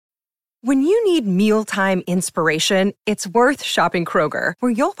When you need mealtime inspiration, it's worth shopping Kroger,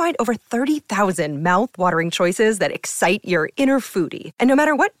 where you'll find over 30,000 mouth-watering choices that excite your inner foodie. And no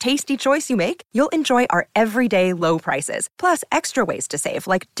matter what tasty choice you make, you'll enjoy our everyday low prices, plus extra ways to save,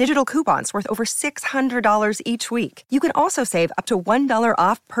 like digital coupons worth over $600 each week. You can also save up to $1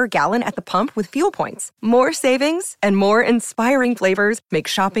 off per gallon at the pump with fuel points. More savings and more inspiring flavors make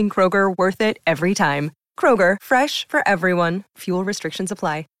shopping Kroger worth it every time. Kroger, fresh for everyone. Fuel restrictions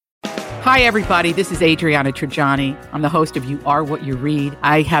apply. Hi, everybody. This is Adriana Trajani. I'm the host of You Are What You Read.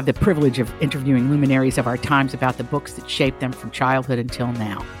 I have the privilege of interviewing luminaries of our times about the books that shaped them from childhood until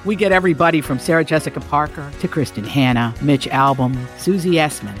now. We get everybody from Sarah Jessica Parker to Kristen Hanna, Mitch Albom, Susie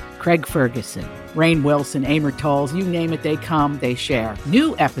Essman, Craig Ferguson, Rainn Wilson, Amor Tolls, you name it, they come, they share.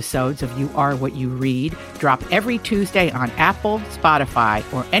 New episodes of You Are What You Read drop every Tuesday on Apple, Spotify,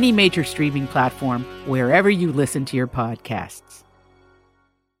 or any major streaming platform wherever you listen to your podcasts.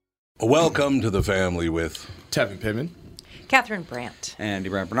 Welcome to the family with Tevin Pittman, Catherine Brandt, Andy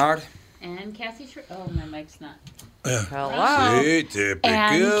Brant Bernard, and Cassie Schrader. Oh, my mic's not. Hello. See, typical.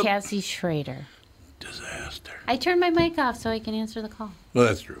 And Cassie Schrader. Disaster. I turned my mic off so I can answer the call. Well,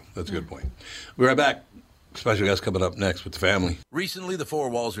 that's true. That's a good point. We're right back. Special guest coming up next with the family. Recently, the 4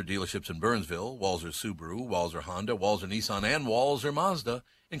 Walser dealerships in Burnsville, Walser Subaru, Walser Honda, Walser Nissan, and Walser Mazda,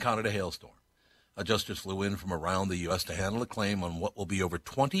 encountered a hailstorm. Adjusters flew in from around the U.S. to handle a claim on what will be over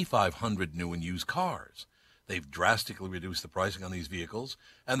 2,500 new and used cars. They've drastically reduced the pricing on these vehicles,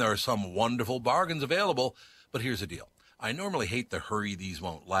 and there are some wonderful bargains available. But here's the deal. I normally hate the hurry these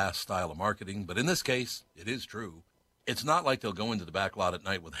won't last style of marketing, but in this case, it is true. It's not like they'll go into the back lot at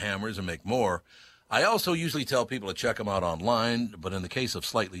night with hammers and make more. I also usually tell people to check them out online, but in the case of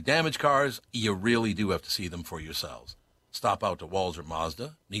slightly damaged cars, you really do have to see them for yourselves. Stop out to Walser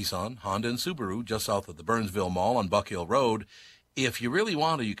Mazda, Nissan, Honda, and Subaru just south of the Burnsville Mall on Buck Hill Road. If you really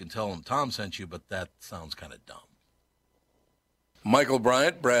want to, you can tell them Tom sent you, but that sounds kind of dumb. Michael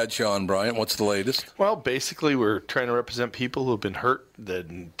Bryant, Bradshaw and Bryant, what's the latest? Well, basically, we're trying to represent people who have been hurt,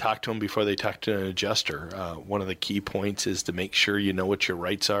 then talk to them before they talk to an adjuster. One of the key points is to make sure you know what your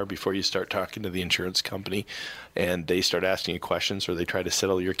rights are before you start talking to the insurance company, and they start asking you questions or they try to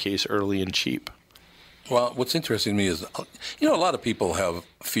settle your case early and cheap. Well, what's interesting to me is, a lot of people have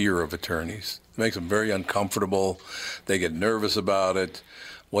fear of attorneys. It makes them very uncomfortable. They get nervous about it.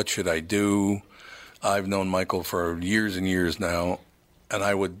 What should I do? I've known Michael for years and years now, and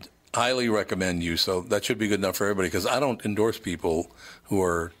I would highly recommend you. So that should be good enough for everybody, because I don't endorse people who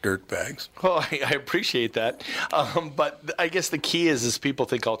are dirtbags. Well, I appreciate that. But I guess the key is people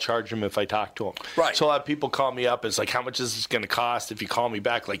think I'll charge them if I talk to them. Right. So a lot of people call me up. It's like, how much is this going to cost if you call me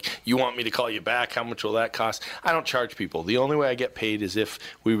back? Like, you want me to call you back? How much will that cost? I don't charge people. The only way I get paid is if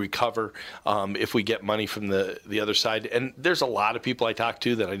we recover, if we get money from the other side. And there's a lot of people I talk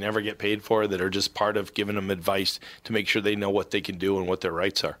to that I never get paid for that are just part of giving them advice to make sure they know what they can do and what their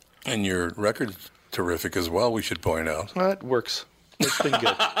rights are. And your record's terrific as well, we should point out. Well, it works. It's been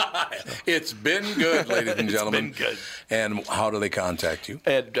good. It's been good, ladies and gentlemen. It's been good. And how do they contact you?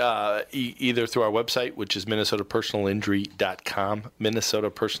 And either through our website, which is minnesotapersonalinjury.com,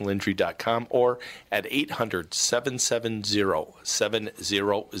 minnesotapersonalinjury.com, or at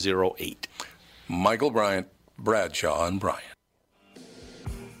 800-770-7008. Michael Bryant, Bradshaw and Bryant.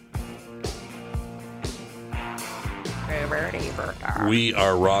 We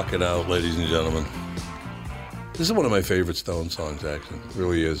are rocking out, ladies and gentlemen. This is one of my favorite Stone songs, actually. It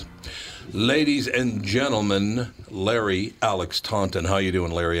really is. Ladies and gentlemen, Larry Alex Taunton. How you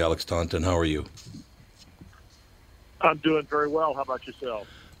doing, Larry Alex Taunton? How are you? I'm doing very well. How about yourself?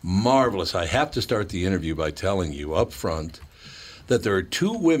 Marvelous. I have to start the interview by telling you up front that there are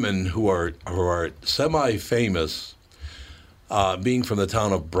 2 women who are semi-famous, being from the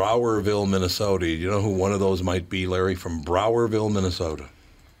town of Browerville, Minnesota. Do you know who one of those might be, Larry? From Browerville, Minnesota.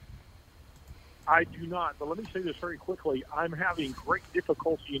 I do not, but let me say this very quickly. I'm having great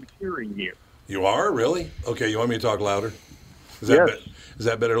difficulty in hearing you. You are? Really? Okay, you want me to talk louder? Is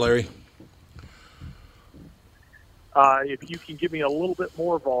that better, Larry? If you can give me a little bit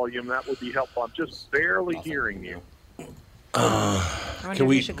more volume, that would be helpful. I'm just barely hearing you. Can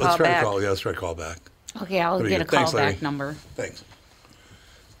we? Let's try to call. Yeah, let's try to call back. Okay, I'll get a callback number. Thanks.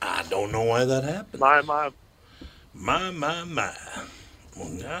 I don't know why that happened. My.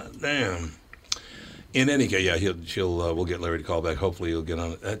 Well, goddamn. In any case, yeah, we'll get Larry to call back. Hopefully he'll get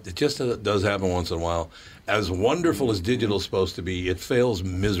on it. It just does happen once in a while. As wonderful as digital's supposed to be, it fails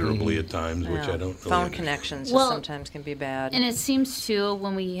miserably at times, which I don't know. Phone connections sometimes can be bad. And it seems, too,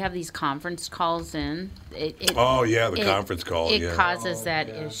 when we have these conference calls in, the conference call. It causes that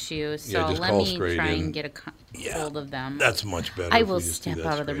issue. So just let call me straight try in. and get a... hold of them. That's much better. I if will we just do step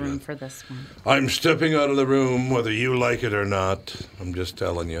that out of the straight room up. for this one. I'm stepping out of the room, whether you like it or not. I'm just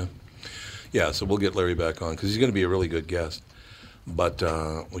telling you. Yeah, so we'll get Larry back on because he's going to be a really good guest. But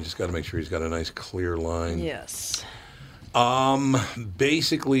we just got to make sure he's got a nice clear line. Yes.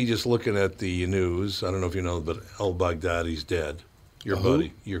 Basically, just looking at the news, I don't know if you know, but al-Baghdadi's dead. Your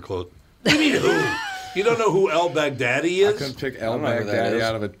buddy, your close. What do you mean who? You don't know who al-Baghdadi I is? couldn't pick I don't know who that al-Baghdadi is.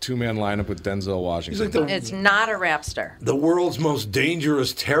 out of a two-man lineup with Denzel Washington. He's like It's not a rap star. the world's most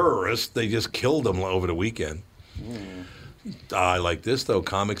dangerous terrorist. They just killed him over the weekend. I like this, though.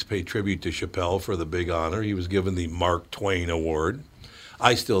 Comics pay tribute to Chappelle for the big honor. He was given the Mark Twain Award.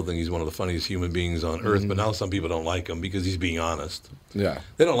 I still think he's one of the funniest human beings on earth, but now some people don't like him because he's being honest. Yeah.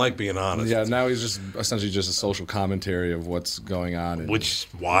 They don't like being honest. Yeah, now he's just essentially just a social commentary of what's going on. And, Which is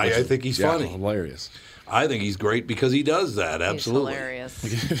why I think he's funny. Hilarious. I think he's great because he does that, absolutely. He's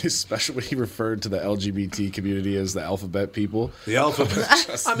hilarious. Especially he referred to the LGBT community as the alphabet people. The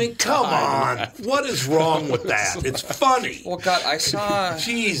alphabet. I mean, come on. What is wrong with that? It's funny. Well, God, I saw.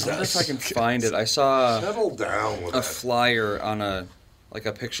 Jesus. I wonder if I can find it. I saw Settle down with a that. flyer on a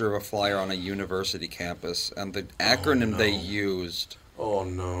picture of a flyer on a university campus, and the acronym they used Oh,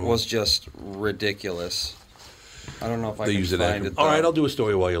 no. was just ridiculous. I don't know if I They can use it find it. All right, though. I'll do a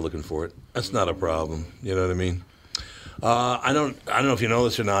story while you're looking for it. That's not a problem. You know what I mean? I don't know if you know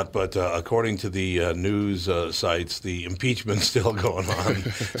this or not, but according to the news sites, the impeachment's still going on.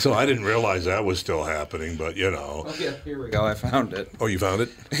 So I didn't realize that was still happening, but you know. Oh, yeah, here we go. I found it. Oh, you found it?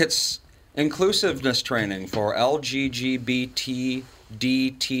 It's inclusiveness training for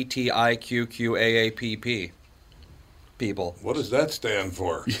LGBTDTTIQQAAPP people. What does that stand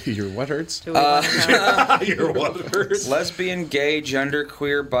for? Your what hurts? Do we want to know? Your what hurts? Lesbian, gay,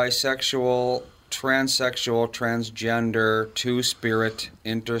 genderqueer, bisexual, transsexual, transgender, two-spirit,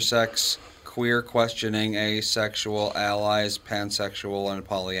 intersex, queer questioning, asexual, allies, pansexual, and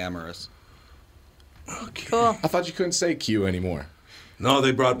polyamorous. Okay. Cool. I thought you couldn't say Q anymore. No,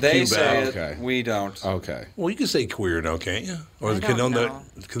 they brought They Q say back. it, Okay. we don't. Okay. Well, you can say queer now, can't you? Or I can don't only, know.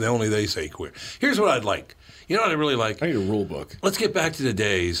 can only they say queer? Here's what I'd like. You know what I really like? I need a rule book. Let's get back to the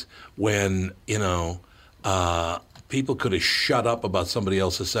days when, people could have shut up about somebody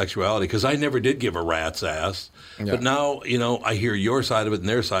else's sexuality, because I never did give a rat's ass. Yeah. But now, I hear your side of it and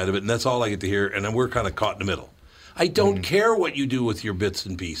their side of it, and that's all I get to hear, and then we're kind of caught in the middle. I don't care what you do with your bits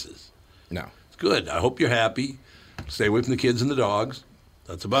and pieces. No. It's good. I hope you're happy. Stay away from the kids and the dogs.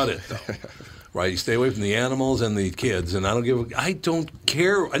 That's about it, though. Right? You stay away from the animals and the kids, and I don't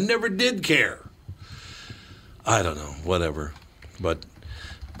care. I never did care. I don't know, whatever. But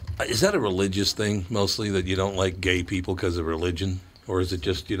is that a religious thing mostly, that you don't like gay people because of religion? Or is it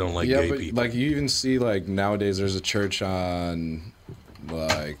just you don't like gay but people? like you even see like nowadays there's a church on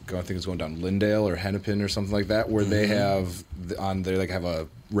I think it's going down Lindale or Hennepin or something like that where they have on there have a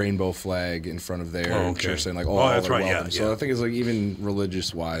rainbow flag in front of their church saying like all that's are right, welcome. yeah, So yeah. I think it's like even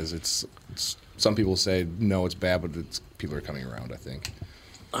religious wise it's some people say no it's bad but people are coming around I think.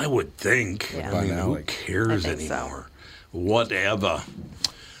 I would think. Yeah. I mean, Now, who like- cares I think so. anymore? Whatever.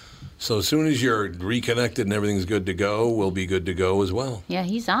 So as soon as you're reconnected and everything's good to go, we'll be good to go as well. Yeah,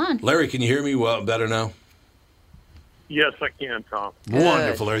 he's on. Larry, can you hear me better now? Yes, I can, Tom.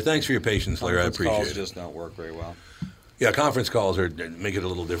 Wonderful, Larry. Thanks for your patience, Larry. I Conference appreciate calls it. just don't work very well. Yeah, conference calls make it a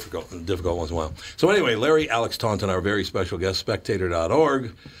little difficult once in a while. So anyway, Larry Alex Taunton, our very special guest,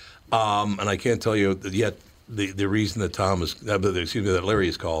 Spectator.org. And I can't tell you yet the reason that that Larry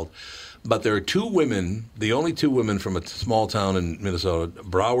is called. But there are two women, the only two women from a small town in Minnesota,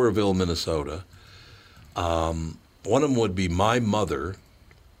 Browerville, Minnesota. One of them would be my mother,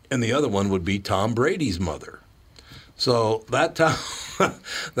 and the other one would be Tom Brady's mother. So that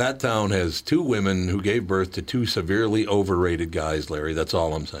town has two women who gave birth to two severely overrated guys, Larry. That's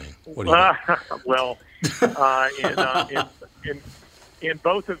all I'm saying. What do you think? Well, in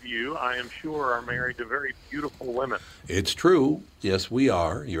both of you, I am sure, are married to very beautiful women. It's true. Yes, we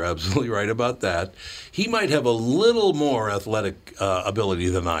are. You're absolutely right about that. He might have a little more athletic ability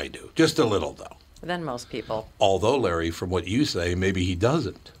than I do. Just a little, though. Than most people. Although, Larry, from what you say, maybe he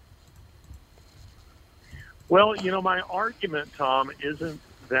doesn't. Well, my argument, Tom, isn't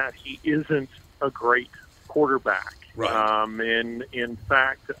that he isn't a great quarterback. Right. In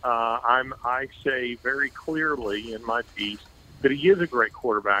fact, I say very clearly in my piece that he is a great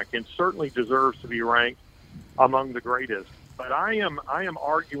quarterback and certainly deserves to be ranked among the greatest. But I am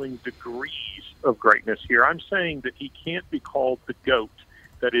arguing degrees of greatness here. I'm saying that he can't be called the GOAT,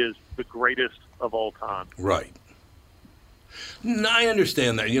 that is the greatest of all time. Right. No, I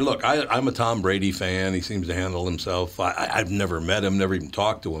understand that. Look, I'm a Tom Brady fan. He seems to handle himself. I've never met him, never even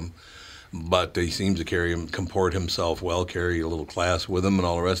talked to him. but he seems to comport himself well, carry a little class with him and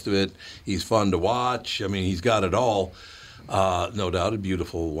all the rest of it. He's fun to watch. I mean, he's got it all. No doubt, a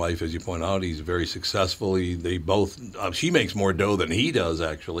beautiful wife, as you point out. He's very successful. They both. She makes more dough than he does,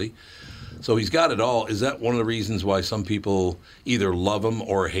 actually. So he's got it all. Is that one of the reasons why some people either love him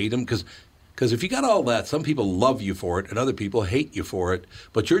or hate him? Because if you got all that, some people love you for it and other people hate you for it.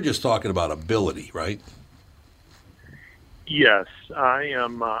 But you're just talking about ability, right? Yes, I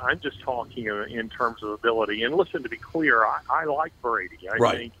am. I'm just talking in terms of ability. And listen, to be clear, I like Brady. I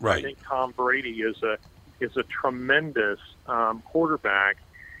think Tom Brady is a tremendous quarterback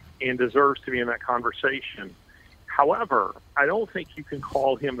and deserves to be in that conversation. However, I don't think you can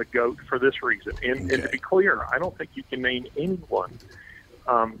call him the GOAT for this reason. And to be clear, I don't think you can name anyone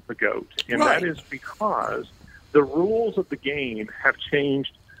the GOAT. And that is because the rules of the game have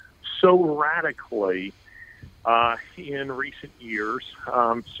changed so radically in recent years,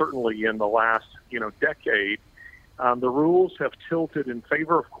 certainly in the last decade. The rules have tilted in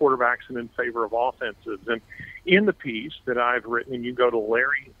favor of quarterbacks and in favor of offenses. And in the piece that I've written, and you go to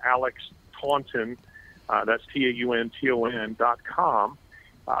Larry Alex Taunton, that's TAUNTON.com.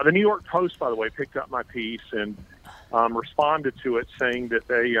 The New York Post, by the way, picked up my piece and responded to it, saying that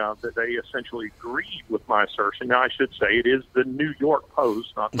they essentially agreed with my assertion. Now, I should say it is the New York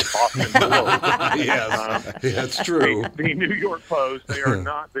Post, not the Boston Globe. Yes, that's true. The New York Post. They are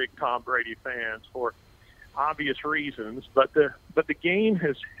not big Tom Brady fans for obvious reasons, but the game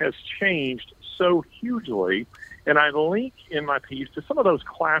has changed so hugely. And I link in my piece to some of those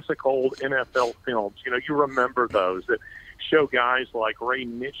classic old NFL films. You remember those that show guys like Ray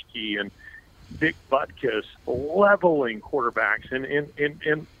Nitschke and Dick Butkus leveling quarterbacks, and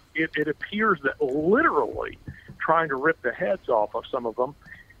it appears that literally trying to rip the heads off of some of them.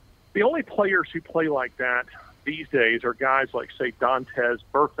 The only players who play like that these days are guys like, say, Dantes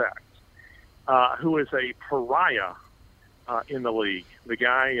Burfax, who is a pariah in the league. The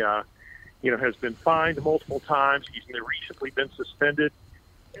guy, has been fined multiple times. He's recently been suspended.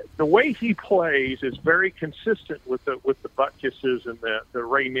 The way he plays is very consistent with the Butkuses and the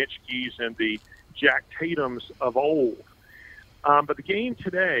Ray Nitschkes and the Jack Tatums of old. But the game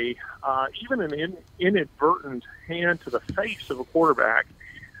today, even an inadvertent hand to the face of a quarterback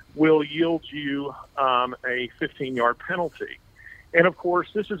will yield you a 15-yard penalty. And, of course,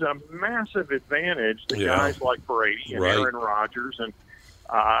 this is a massive advantage that guys like Brady and Aaron Rodgers and,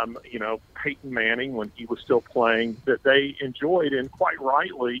 Peyton Manning, when he was still playing, that they enjoyed and quite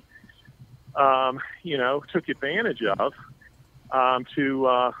rightly, took advantage of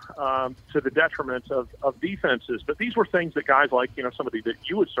to the detriment of defenses. But these were things that guys like, somebody that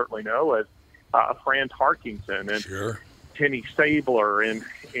you would certainly know as Fran Tarkington and Kenny Stabler and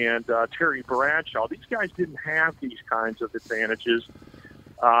Terry Bradshaw. These guys didn't have these kinds of advantages.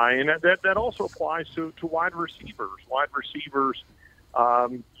 And that also applies to wide receivers. Wide receivers,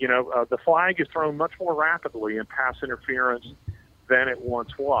 the flag is thrown much more rapidly in pass interference than it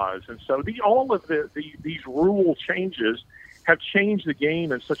once was. And so all of these rule changes have changed the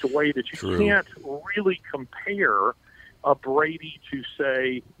game in such a way that you can't really compare a Brady to,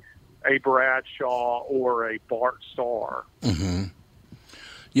 say, a Bradshaw or a Bart Starr. Mm-hmm.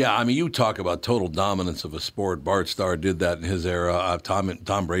 Yeah, I mean, you talk about total dominance of a sport. Bart Starr did that in his era.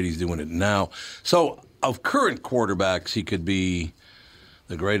 Tom Brady's doing it now. So of current quarterbacks, he could be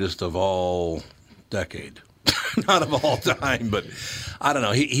the greatest of all decade. Not of all time, but I don't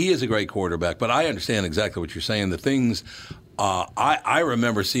know. He is a great quarterback, but I understand exactly what you're saying. The things I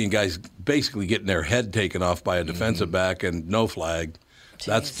remember seeing guys basically getting their head taken off by a defensive back and no flag.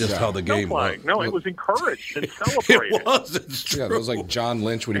 That's just how the game was. No, it was encouraged and celebrated. It was. It's true. Yeah, it was like John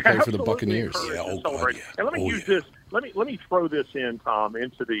Lynch when he played for the Buccaneers. Yeah, and let me use this. Let me throw this in, Tom,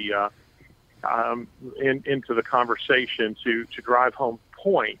 into the into the conversation to drive home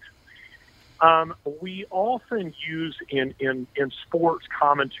point. We often use in sports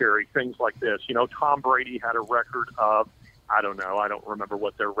commentary things like this. Tom Brady had a record of, I don't remember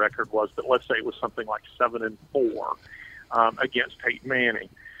what their record was, but let's say it was something like 7-4 against Peyton Manning.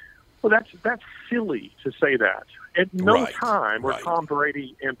 Well, that's silly to say that. At no time were Tom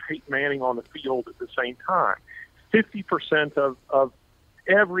Brady and Peyton Manning on the field at the same time. 50% of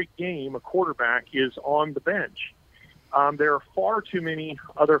every game a quarterback is on the bench. There are far too many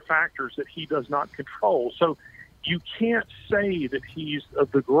other factors that he does not control. So you can't say that he's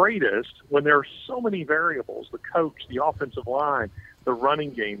the greatest when there are so many variables: the coach, the offensive line, the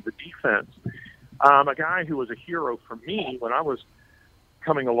running game, the defense. A guy who was a hero for me when I was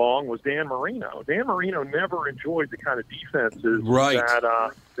coming along was Dan Marino. Dan Marino never enjoyed the kind of defenses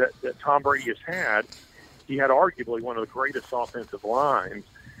that Tom Brady has had. He had arguably one of the greatest offensive lines.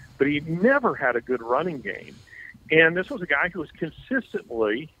 but he never had a good running game. And this was a guy who was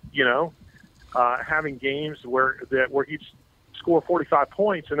consistently, having games where he'd score 45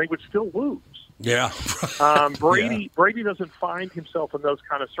 points and they would still lose. Yeah. Brady doesn't find himself in those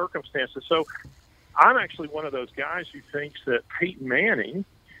kind of circumstances. So I'm actually one of those guys who thinks that Peyton Manning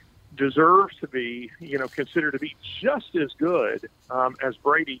deserves to be, considered to be just as good as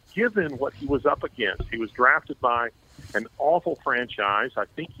Brady, given what he was up against. He was drafted by an awful franchise. I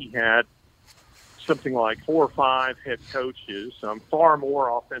think he had something like 4 or 5 head coaches, far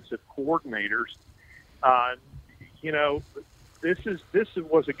more offensive coordinators. This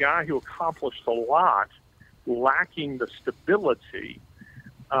was a guy who accomplished a lot, lacking the stability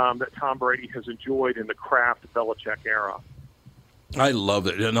that Tom Brady has enjoyed in the Kraft Belichick era. I love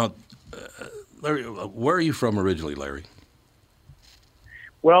it. Now, Larry, where are you from originally, Larry?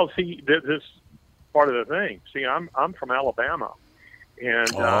 Well, see, this is part of the thing. See, I'm from Alabama,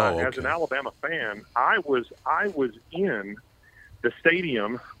 and as an Alabama fan, I was in the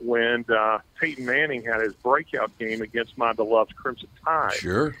stadium when Peyton Manning had his breakout game against my beloved Crimson Tide.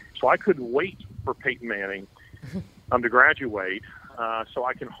 Sure. So I couldn't wait for Peyton Manning to graduate. So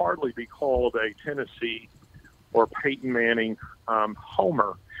I can hardly be called a Tennessee or Peyton Manning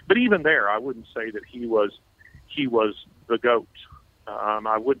homer. But even there, I wouldn't say that he was the GOAT.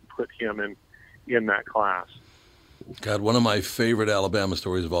 I wouldn't put him in that class. God, one of my favorite Alabama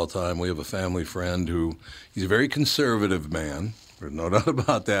stories of all time. We have a family friend he's a very conservative man. There's no doubt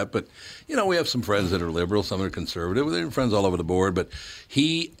about that. But, we have some friends that are liberal, some that are conservative. They have friends all over the board. But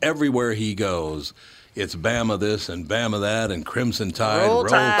everywhere he goes, it's Bama this and Bama that and Crimson Tide, Roll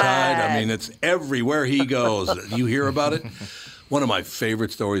Tide. I mean, it's everywhere he goes. You hear about it? One of my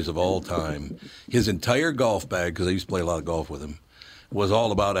favorite stories of all time. His entire golf bag, because I used to play a lot of golf with him, was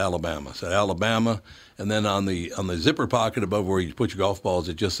all about Alabama. It said Alabama, and then on the zipper pocket above where you put your golf balls,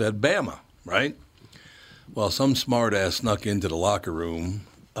 it just said Bama, right? Well, some smart ass snuck into the locker room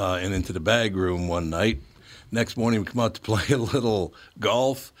and into the bag room one night. Next morning, we come out to play a little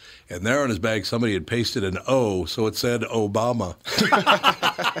golf, and there on his bag, somebody had pasted an O, so it said Obama.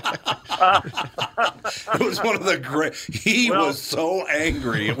 It was one of the great. He was so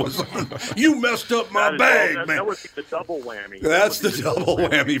angry. It was, you messed up my bag, man. That would be the double whammy. That's the double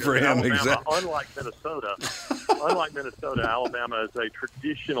whammy for him, Alabama, exactly. Unlike Minnesota, Alabama is a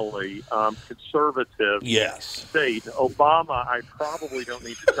traditionally conservative state. Obama, I probably don't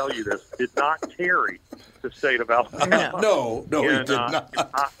need to tell you this, did not carry the state of Alabama. No, he did not.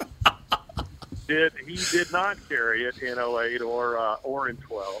 He did not carry it in 08 or in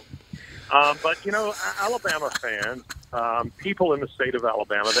 12. But, Alabama fans, people in the state of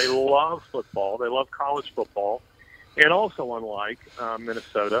Alabama, they love football. They love college football. And also, unlike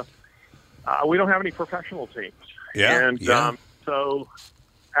Minnesota, we don't have any professional teams. So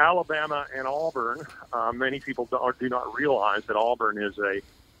Alabama and Auburn, many people do not realize that Auburn is a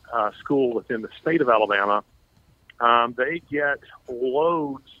school within the state of Alabama. They get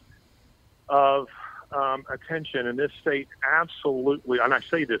loads of attention in this state, absolutely. And I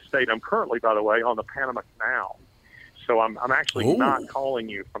say this state, I'm currently, by the way, on the Panama Canal. So I'm actually not calling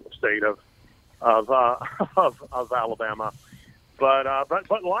you from the state of Alabama.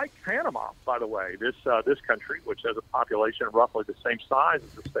 But like Panama, by the way, this country, which has a population roughly the same size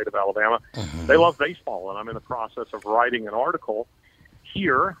as the state of Alabama, they love baseball, and I'm in the process of writing an article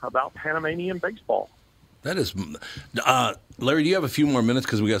here about Panamanian baseball. That is, Larry, do you have a few more minutes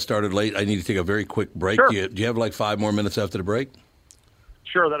because we got started late? I need to take a very quick break. Sure. Do you have like 5 more minutes after the break?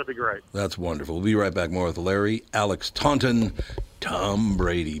 Sure, that'd be great. That's wonderful. We'll be right back more with Larry, Alex Taunton, Tom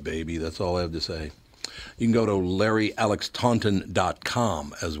Brady, baby. That's all I have to say. You can go to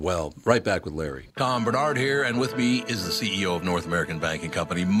LarryAlexTaunton.com as well. Right back with Larry. Tom Bernard here, and with me is the CEO of North American Banking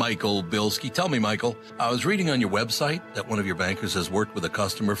Company, Michael Bilski. Tell me, Michael, I was reading on your website that one of your bankers has worked with a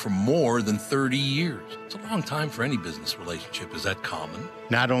customer for more than 30 years. It's a long time for any business relationship. Is that common?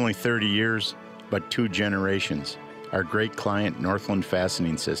 Not only 30 years, but 2 generations. Our great client, Northland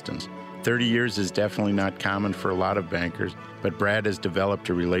Fastening Systems. 30 years is definitely not common for a lot of bankers, but Brad has developed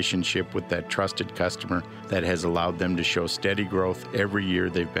a relationship with that trusted customer that has allowed them to show steady growth every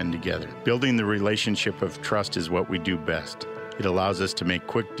year they've been together. Building the relationship of trust is what we do best. It allows us to make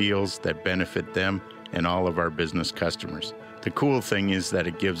quick deals that benefit them and all of our business customers. The cool thing is that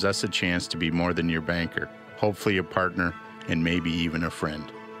it gives us a chance to be more than your banker, hopefully a partner, and maybe even a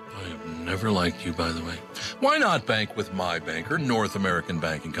friend. I have never liked you, by the way. Why not bank with my banker, North American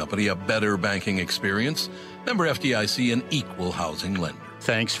Banking Company, a better banking experience? Member FDIC, an equal housing lender.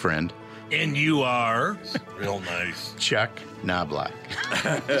 Thanks, friend. And you are? Real nice. Chuck Knobloch.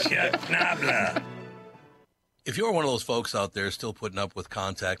 Chuck Knobloch. If you're one of those folks out there still putting up with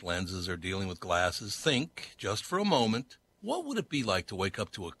contact lenses or dealing with glasses, think, just for a moment, what would it be like to wake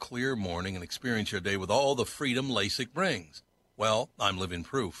up to a clear morning and experience your day with all the freedom LASIK brings? Well, I'm living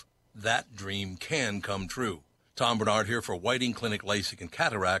proof. That dream can come true. Tom Bernard here for Whiting Clinic LASIK and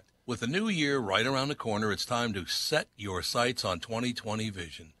Cataract. With the new year right around the corner, it's time to set your sights on 20/20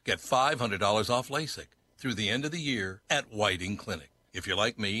 vision. Get $500 off LASIK through the end of the year at Whiting Clinic. If you're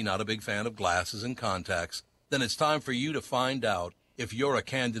like me, not a big fan of glasses and contacts, then it's time for you to find out if you're a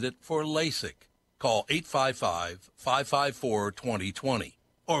candidate for LASIK. Call 855-554-2020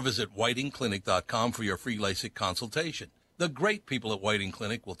 or visit whitingclinic.com for your free LASIK consultation. The great people at Whiting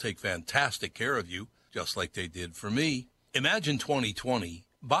Clinic will take fantastic care of you, just like they did for me. Imagine 2020,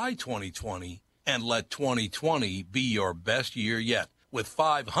 buy 2020, and let 2020 be your best year yet with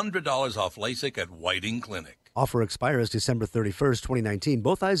 $500 off LASIK at Whiting Clinic. Offer expires December 31st, 2019.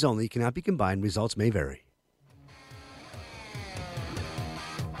 Both eyes only, cannot be combined. Results may vary.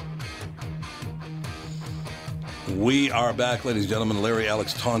 We are back, ladies and gentlemen. Larry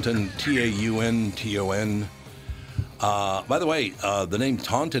Alex Taunton, Taunton. By the way, the name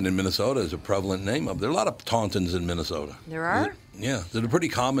Taunton in Minnesota is a prevalent name. There are a lot of Tauntons in Minnesota. There are? Is it a pretty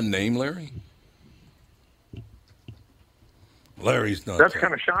common name, Larry? Larry's not. That's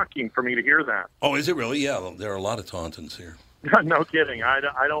kind of shocking for me to hear that. Oh, is it really? Yeah, there are a lot of Tauntons here. No kidding. I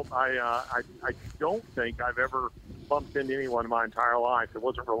don't think I've ever bumped into anyone in my entire life that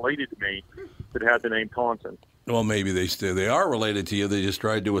wasn't related to me that had the name Taunton. Well, maybe they are related to you. They just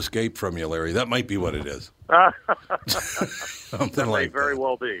tried to escape from you, Larry. That might be what it is. Something that like may very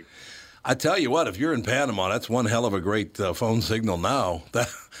well be. I tell you what, if you're in Panama, that's one hell of a great phone signal now.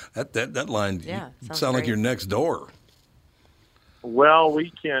 That line, sound like you're next door. Well, we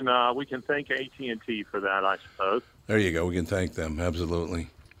can thank AT&T for that, I suppose. There you go. We can thank them. Absolutely.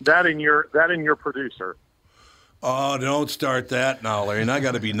 That and your producer. Oh, don't start that now, Larry. And I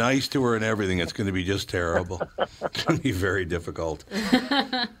got to be nice to her and everything. It's going to be just terrible. It's going to be very difficult. She's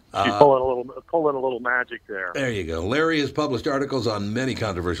pulling a little magic there. There you go. Larry has published articles on many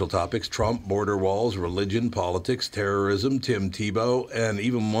controversial topics: Trump, border walls, religion, politics, terrorism, Tim Tebow, and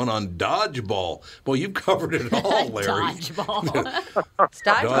even one on dodgeball. Boy, you've covered it all, Larry. Dodgeball. Is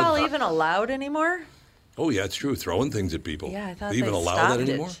dodgeball even allowed anymore? Oh, yeah, it's true. Throwing things at people. Yeah, I thought they even allow that stopped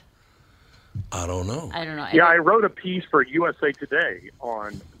anymore? it. I don't know. Yeah, I wrote a piece for USA Today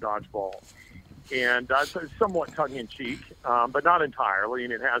on dodgeball, and it's somewhat tongue-in-cheek, but not entirely,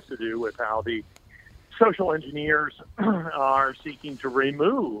 and it has to do with how the social engineers are seeking to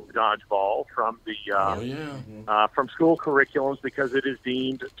remove dodgeball from the from school curriculums because it is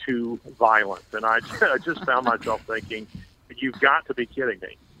deemed too violent. And I just found myself thinking, you've got to be kidding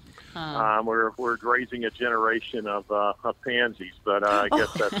me. We're raising a generation of pansies, but I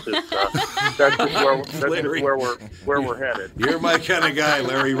guess that's just where we're headed. You're my kind of guy,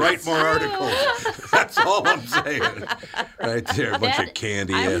 Larry. Write more articles. That's all I'm saying. Right there, a bunch of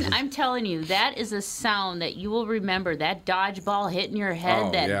candy. I'm telling you, that is a sound that you will remember. That dodgeball hitting your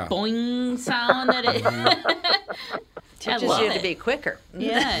head, boing sound that it teaches you to be quicker.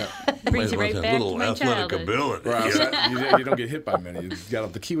 Yeah, brings you right back to my childhood. Ability. Right, you don't get hit by many.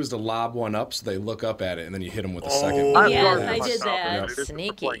 The key was to lob one up so they look up at it, and then you hit them with the second. Yes, I did that. Yep.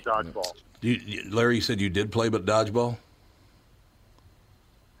 Sneaky. Dodgeball. Larry, you said you did play dodgeball?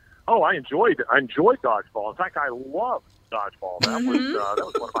 Oh, I enjoyed dodgeball. In fact, I loved dodgeball. That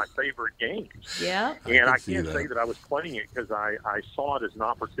was one of my favorite games. Yeah. And I can't say that I was playing it because I saw it as an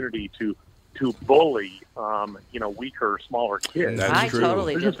opportunity to bully, weaker, smaller kids. That's true.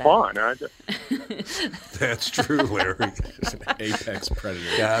 Totally did It was that. fun. That's true, Larry. Just an apex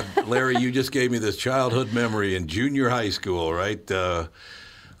predator. God, Larry, you just gave me this childhood memory in junior high school, right? A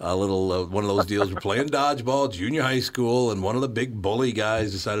little one of those deals. We're playing dodgeball, junior high school, and one of the big bully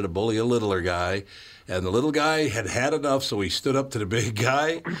guys decided to bully a littler guy. And the little guy had enough, so he stood up to the big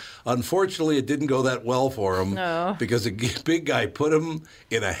guy. Unfortunately, it didn't go that well for him because the big guy put him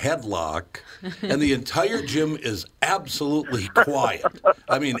in a headlock, and the entire gym is absolutely quiet.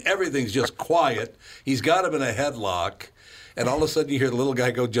 I mean, everything's just quiet. He's got him in a headlock, and all of a sudden you hear the little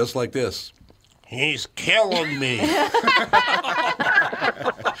guy go just like this. He's killing me.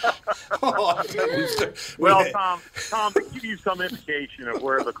 Well, Tom, to give you some indication of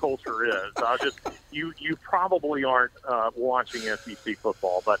where the culture is, you probably aren't watching SEC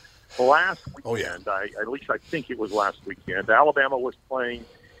football, but last weekend, at least I think it was last weekend, Alabama was playing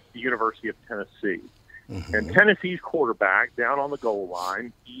the University of Tennessee. Mm-hmm. And Tennessee's quarterback, down on the goal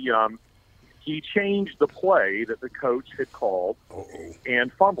line, he changed the play that the coach had called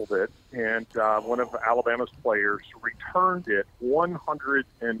and fumbled it, and one of Alabama's players returned it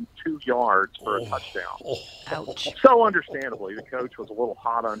 102 yards for a touchdown. Ouch. So understandably, the coach was a little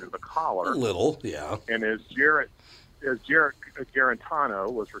hot under the collar. A little, yeah. And as Jarrett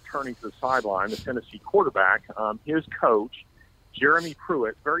Garantano was returning to the sideline, the Tennessee quarterback, his coach, Jeremy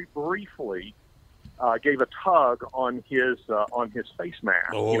Pruitt, very briefly gave a tug on his face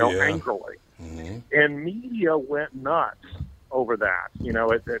mask, angrily. Mm-hmm. And media went nuts over that,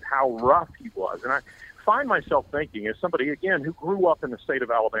 at how rough he was. And I find myself thinking, as somebody, again, who grew up in the state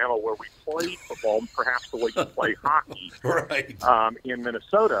of Alabama where we played football, perhaps the way you play hockey in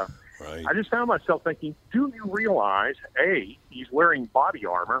Minnesota, I just found myself thinking, do you realize, A, he's wearing body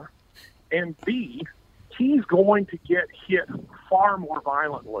armor, and B, he's going to get hit far more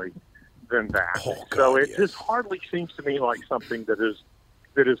violently than that. So it just hardly seems to me like something that is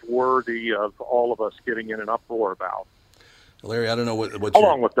worthy of all of us getting in an uproar about. Larry, I don't know what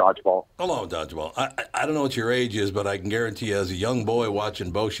along with dodgeball. I don't know what your age is, but I can guarantee you, as a young boy watching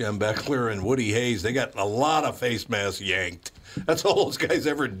Bo Schembechler and Woody Hayes, they got a lot of face masks yanked. That's all those guys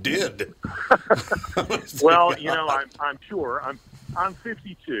ever did. Well, I'm sure. I'm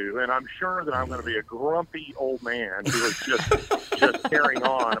 52, and I'm sure that I'm going to be a grumpy old man who is just carrying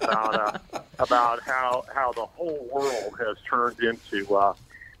on about how the whole world has turned into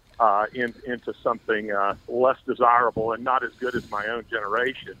something less desirable and not as good as my own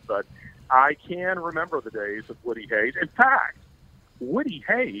generation. But I can remember the days of Woody Hayes. In fact, Woody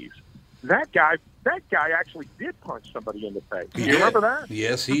Hayes, that guy actually did punch somebody in the face. Do you remember that?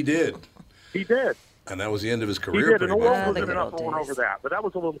 Yes, he did. He did. And that was the end of his career. He did, and the world was in an uproar over that. But that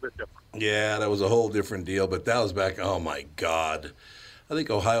was a little bit different. Yeah, that was a whole different deal. But that was back, oh, my God. I think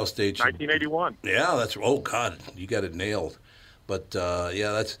Ohio State should, 1981. Yeah, oh, God, you got it nailed. But, I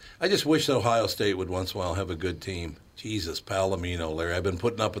just wish that Ohio State would once in a while have a good team. Jesus, Palomino, Larry. I've been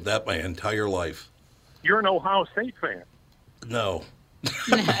putting up with that my entire life. You're an Ohio State fan. No.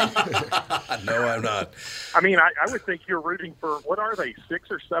 No, I'm not. I mean, I would think you're rooting for, what are they, 6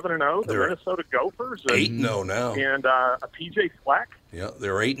 or 7-0? The Minnesota Gophers? 8-0 now. And a PJ Fleck? Yeah,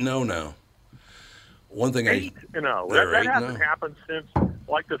 they're 8-0 now. One thing 8-0. That hasn't happened since,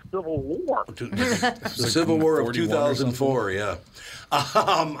 like, the Civil War. The Civil War of 2004, yeah.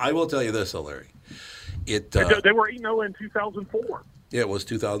 I will tell you this, though, Larry. They were 8-0 in 2004. Yeah, it was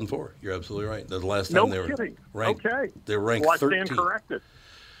 2004. You're absolutely right. The last time they were ranked. Okay. They were ranked 13th. I stand corrected.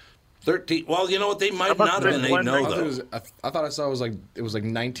 13. Well, you know what? They might not have been 8-0 though. I thought I saw it was like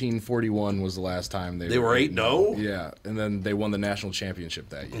 1941 was the last time they were 8-0. Yeah, and then they won the national championship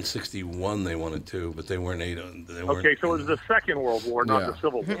that year. In '61 they won it too, but they weren't 8-0. Okay, so it was the Second World War, not the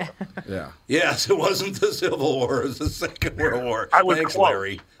Civil War. Yeah. Yes, it wasn't the Civil War. It was the Second World War. Thanks, close.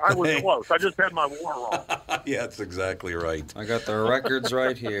 Larry. I was close. I just had my war wrong. Yeah, that's exactly right. I got the records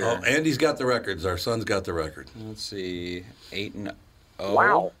right here. Oh, Andy's got the records. Our son's got the record. Let's see, 8-0.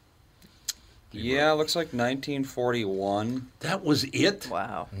 Wow. Yeah, looks like 1941. That was it?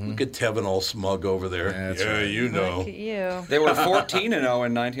 Wow. Mm-hmm. Look at Tevin all smug over there. Yeah, right. You know. Look at you. They were 14-0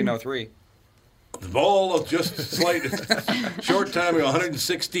 in 1903. All of just a slight short time ago,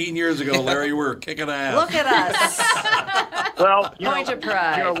 116 years ago, Larry, we're kicking ass. Look at us. Well, Point of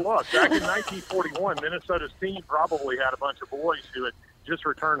pride. Look, back in 1941, Minnesota's team probably had a bunch of boys who had just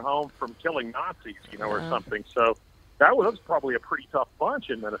returned home from killing Nazis, or something. So that was probably a pretty tough bunch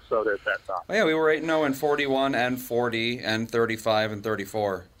in Minnesota at that time. Well, yeah, we were 8-0 in 41 and 40 and 35 and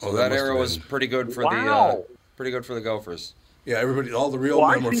 34. So that era was pretty good for the Gophers. Yeah, everybody, all the real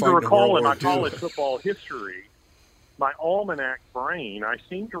men were fighting in World War II. I seem to recall in my college football history, my almanac brain, I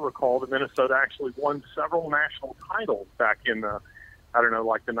seem to recall that Minnesota actually won several national titles back in the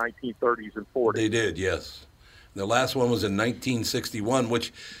 1930s and 40s. They did, yes. The last one was in 1961,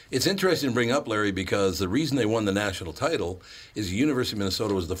 which it's interesting to bring up, Larry, because the reason they won the national title is the University of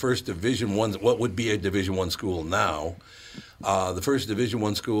Minnesota was the first Division I, what would be a Division I school now, the first Division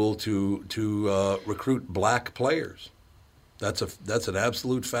I school to recruit black players. That's an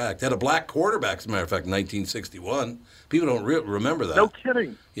absolute fact. They had a black quarterback, as a matter of fact, in 1961. People don't remember that. No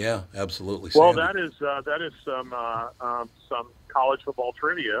kidding. Yeah, absolutely. Well, Sandy. that is some college football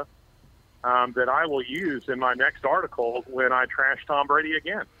trivia that I will use in my next article when I trash Tom Brady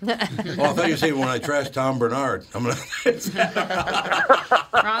again. Oh, I thought you were saying when I trash Tom Bernard. Wrong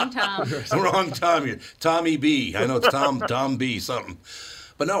Tom. Wrong Tommy. Tommy B. I know it's Tom B. something.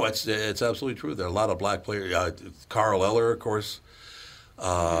 But no, it's absolutely true. There are a lot of black players. Carl Eller, of course.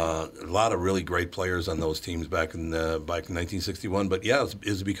 A lot of really great players on those teams back in 1961. But yeah,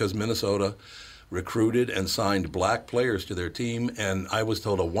 it's because Minnesota recruited and signed black players to their team. And I was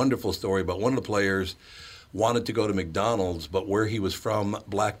told a wonderful story about one of the players wanted to go to McDonald's, but where he was from,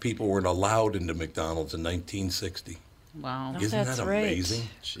 black people weren't allowed into McDonald's in 1960. Wow. Isn't that amazing?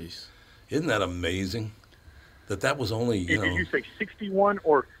 Right. Jeez. Isn't that amazing? That was only, Did you say 61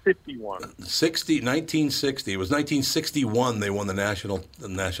 or 51? 1960. It was 1961 they won the national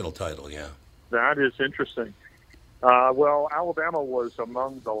title, yeah. That is interesting. Well, Alabama was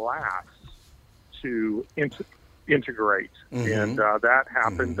among the last to integrate, and that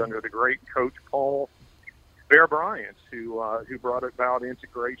happened under the great coach Paul Bear Bryant, who brought about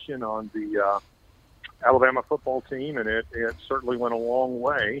integration on the Alabama football team, and it certainly went a long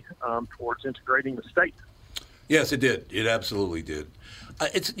way towards integrating the state. Yes, it did. It absolutely did.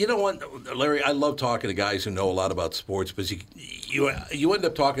 It's, you know what, Larry, I love talking to guys who know a lot about sports, because you end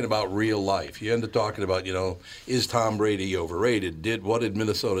up talking about real life. You end up talking about, is Tom Brady overrated? What did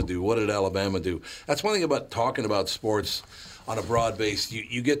Minnesota do? What did Alabama do? That's one thing about talking about sports on a broad base.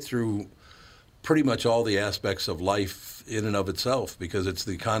 You get through pretty much all the aspects of life in and of itself, because it's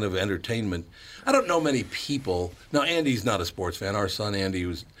the kind of entertainment. I don't know many people. Now, Andy's not a sports fan. Our son,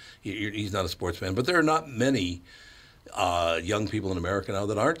 Andy, he's not a sports fan. But there are not many young people in America now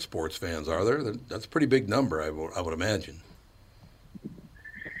that aren't sports fans, are there? That's a pretty big number, I would imagine.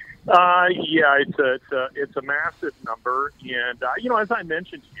 Yeah, it's a massive number. And, as I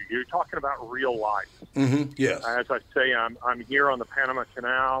mentioned to you, you're talking about real life. Mm-hmm. Yes. As I say, I'm here on the Panama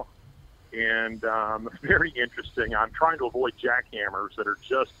Canal. And very interesting. I'm trying to avoid jackhammers that are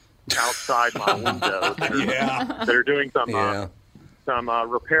just outside my window that are doing some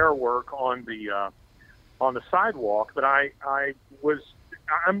repair work on the sidewalk. But I'm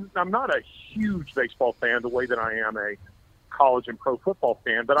not a huge baseball fan the way that I am a college and pro football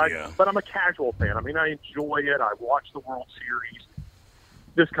fan. But I'm a casual fan. I mean, I enjoy it. I watch the World Series,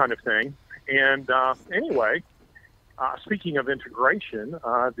 this kind of thing. And anyway. Speaking of integration,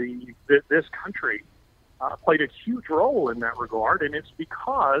 this country played a huge role in that regard, and it's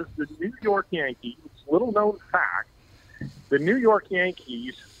because the New York Yankees, little known fact, the New York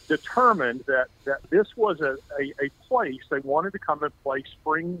Yankees determined that this was a place they wanted to come and play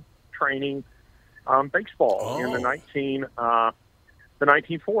spring training baseball in the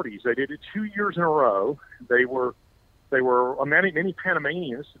 1940s. They did it 2 years in a row. They were many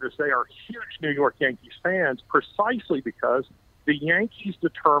Panamanians to this day are huge New York Yankees fans, precisely because the Yankees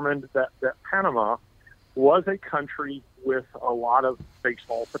determined that Panama was a country with a lot of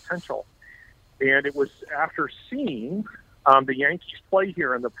baseball potential. And it was after seeing the Yankees play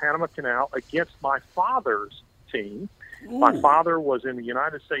here in the Panama Canal against my father's team. Ooh. My father was in the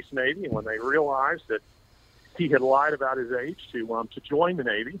United States Navy, and when they realized that he had lied about his age to join the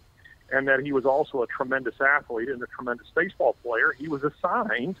Navy, and that he was also a tremendous athlete and a tremendous baseball player, he was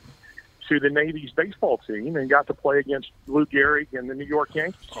assigned to the Navy's baseball team and got to play against Lou Gehrig and the New York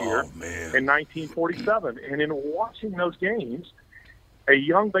Yankees here in 1947. And in watching those games, a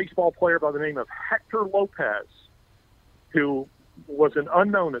young baseball player by the name of Hector Lopez, who was an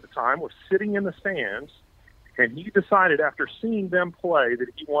unknown at the time, was sitting in the stands, and he decided after seeing them play that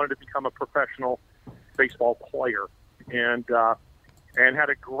he wanted to become a professional baseball player. And had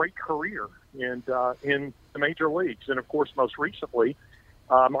a great career in the major leagues. And, of course, most recently,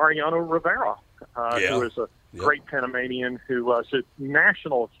 Mariano Rivera, who is a great Panamanian who was a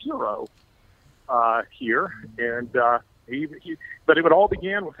national hero here. And but it all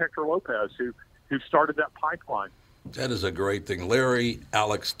began with Hector Lopez, who started that pipeline. That is a great thing. Larry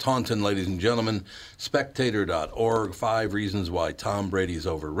Alex Taunton, ladies and gentlemen, spectator.org, 5 reasons why Tom Brady is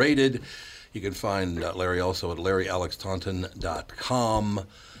overrated. You can find Larry also at LarryAlexTaunton.com.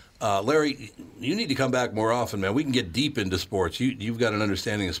 Larry, you need to come back more often, man. We can get deep into sports. You've got an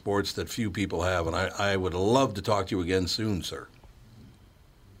understanding of sports that few people have, and I would love to talk to you again soon, sir.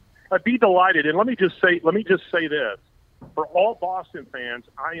 I'd be delighted. And let me just say this. For all Boston fans,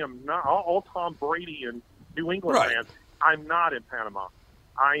 I am not, all Tom Brady and New England fans, I'm not in Panama.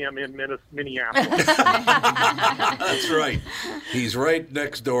 I am in Minneapolis. That's right. He's right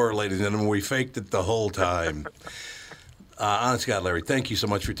next door, ladies and gentlemen. We faked it the whole time. Honest to God, Larry, thank you so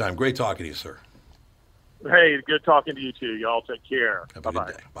much for your time. Great talking to you, sir. Hey, good talking to you, too. Y'all take care. Have a good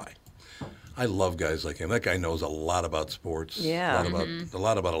day. Bye. I love guys like him. That guy knows a lot about sports. Yeah. A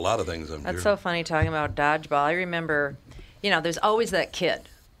lot about a lot of things, I'm That's sure. so funny talking about dodgeball. I remember, there's always that kid,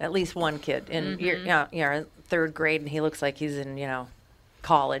 at least one kid, in you're third grade, and he looks like he's in,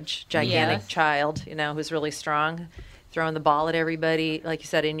 college, gigantic child, who's really strong, throwing the ball at everybody, like you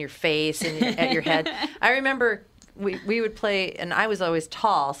said, in your face and at your head. I remember we would play, and I was always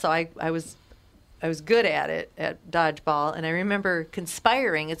tall, so I was was good at it at dodgeball, and I remember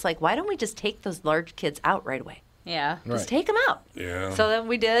conspiring. It's like, why don't we just take those large kids out right away? Yeah. Just take them out. Yeah. So then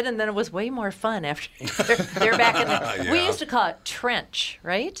we did, and then it was way more fun after they're back in the. Yeah. We used to call it trench,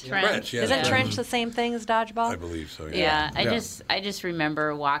 right? Trench, yeah. Isn't trench the same thing as dodgeball? I believe so. Yeah. I just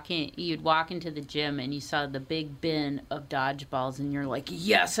remember you'd walk into the gym and you saw the big bin of dodgeballs, and you're like,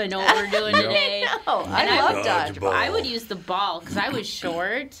 yes, I know what we're doing today. I love dodgeball. I would use the ball because I was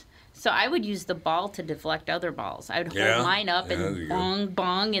short. So I would use the ball to deflect other balls. I would hold mine up and bong,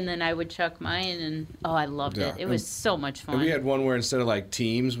 bong, and then I would chuck mine. And I loved it. It was so much fun. And we had one where instead of like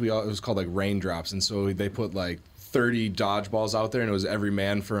teams, it was called like raindrops, and so they put like 30 dodgeballs out there, and it was every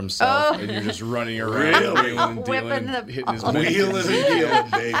man for himself, and you're just running around, whipping the hitting his wheeling and dealing,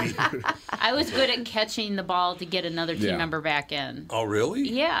 baby. I was good at catching the ball to get another team member back in. Oh, really?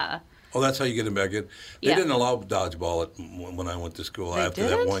 Yeah. Oh, that's how you get him back in? They didn't allow dodgeball when I went to school after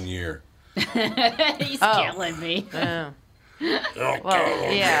that 1 year. He's killing me. Well,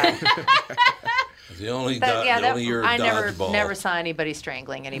 yeah. The only year of dodgeball. I never saw anybody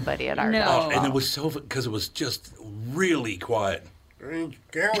strangling anybody at our No. dodgeball. And it was because it was just really quiet. You're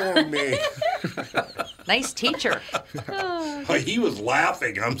killing me. Nice teacher. He was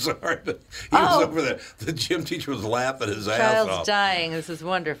laughing. I'm sorry, but he was over there. The gym teacher was laughing his ass off. Child's dying. This is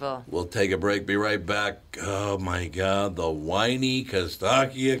wonderful. We'll take a break. Be right back. Oh my God, the whiny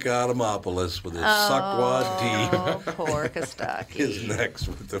Kostaki Economopoulos with his suckwad team. Oh, poor Kostaki. Is next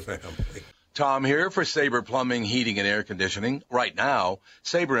with the family. Tom here for Sabre Plumbing, Heating, and Air Conditioning. Right now,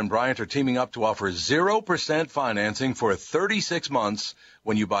 Sabre and Bryant are teaming up to offer 0% financing for 36 months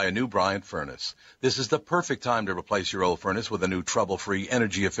when you buy a new Bryant furnace. This is the perfect time to replace your old furnace with a new trouble-free,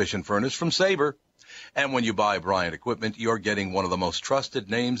 energy-efficient furnace from Sabre. And when you buy Bryant equipment, you're getting one of the most trusted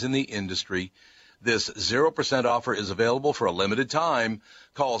names in the industry. This 0% offer is available for a limited time.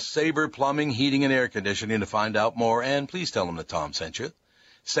 Call Sabre Plumbing, Heating, and Air Conditioning to find out more, and please tell them that Tom sent you.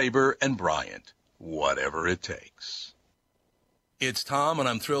 Sabre and Bryant, whatever it takes. It's Tom, and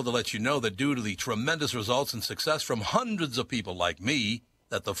I'm thrilled to let you know that due to the tremendous results and success from hundreds of people like me,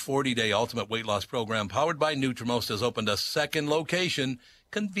 that the 40-day Ultimate Weight Loss Program powered by Nutrimost has opened a second location,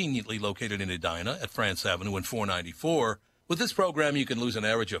 conveniently located in Edina at France Avenue and 494. With this program, you can lose an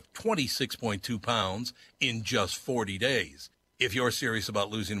average of 26.2 pounds in just 40 days. If you're serious about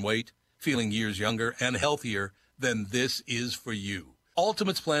losing weight, feeling years younger, and healthier, then this is for you.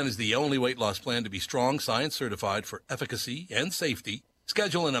 Ultimate's plan is the only weight loss plan to be strong science certified for efficacy and safety.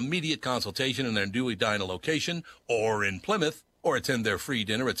 Schedule an immediate consultation in their new Edina location or in Plymouth, or attend their free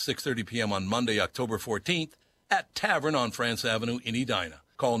dinner at 6:30 p.m. on Monday, October 14th at Tavern on France Avenue in Edina.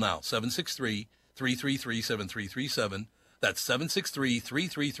 Call now, 763-333-7337. That's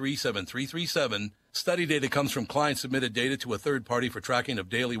 763-333-7337. Study data comes from client-submitted data to a third party for tracking of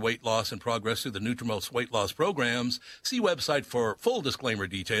daily weight loss and progress through the Nutrimost weight loss programs. See website for full disclaimer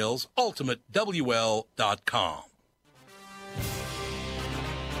details, ultimatewl.com.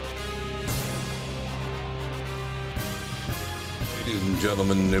 Ladies and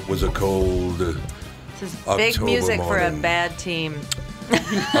gentlemen, it was a cold This is big October music for a morning. bad team.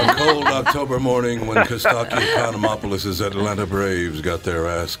 A cold October morning when Kostaki Economopoulos' Atlanta Braves got their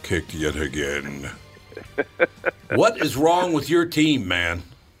ass kicked yet again. What is wrong with your team, man?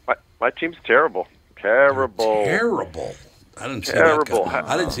 My team's terrible. Terrible. Terrible. I didn't see that coming.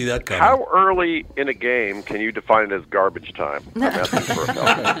 I didn't see that coming. How early in a game can you define it as garbage time? I'm asking for a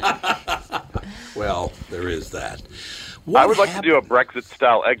Falcon. Well, there is that. I would like to do a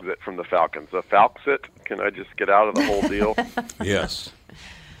Brexit-style exit from the Falcons. A Falxit? Can I just get out of the whole deal? Yes.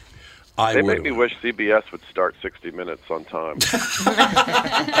 They make me wish CBS would start 60 Minutes on time.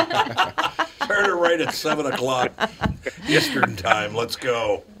 Turn it right at 7 o'clock Eastern time. Let's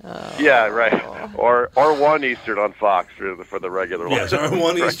go. Yeah, right. Or 1 Eastern on Fox for the regular one. Yes, or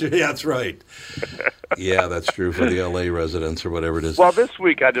 1 Eastern. Yeah, that's right. Yeah, that's true for the L.A. residents or whatever it is. Well, this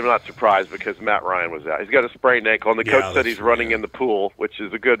week I'm not surprised because Matt Ryan was out. He's got a sprained ankle, and the coach said he's running in the pool, which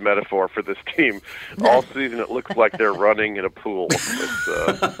is a good metaphor for this team. All season it looks like they're running in a pool.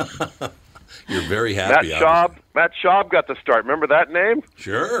 You're very happy. Matt Schaub got the start. Remember that name?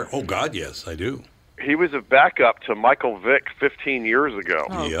 Sure. Oh, God, yes, I do. He was a backup to Michael Vick 15 years ago.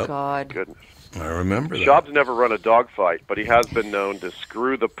 Oh, God. Goodness. I remember that. Schaub's never run a dogfight, but he has been known to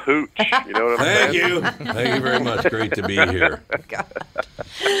screw the pooch. You know what I'm saying? Thank you. Thank you very much. Great to be here.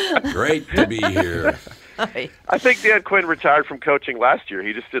 Great to be here. I think Dan Quinn retired from coaching last year.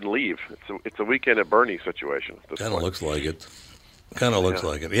 He just didn't leave. It's a weekend at Bernie situation. Kind of looks like it. Kind of looks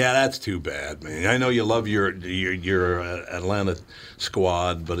like it. Yeah, that's too bad, man. I know you love your Atlanta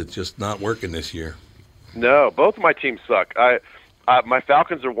squad, but it's just not working this year. No, both of my teams suck. I My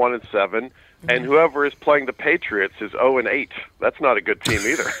Falcons are 1-7, and whoever is playing the Patriots is 0-8. That's not a good team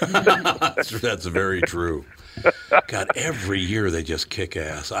either. That's very true. God, every year they just kick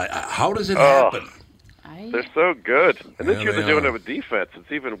ass. How does it happen? They're so good. And this year they're doing it with defense.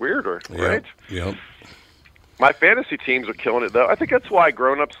 It's even weirder, right? Yep. My fantasy teams are killing it, though. I think that's why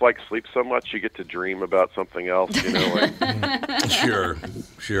grown-ups like sleep so much. You get to dream about something else, like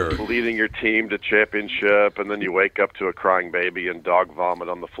Sure. leading your team to championship, and then you wake up to a crying baby and dog vomit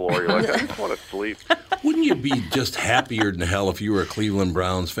on the floor. You're like, I just want to sleep. Wouldn't you be just happier than hell if you were a Cleveland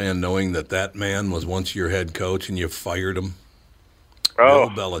Browns fan knowing that man was once your head coach and you fired him? Oh,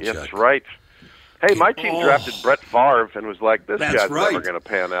 Bill Belichick. that's right. Hey, my team drafted Brett Favre and was like, this That's guy's right. never going to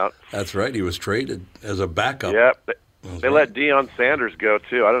pan out. That's right. He was traded as a backup. Yep. They let Deion Sanders go,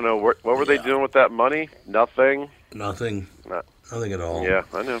 too. I don't know. What were they doing with that money? Nothing. Nothing at all. Yeah,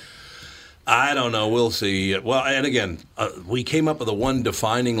 I know. I don't know. We'll see. Well, and again, we came up with a one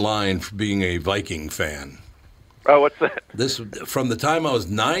defining line for being a Viking fan. Oh, what's that? This from the time I was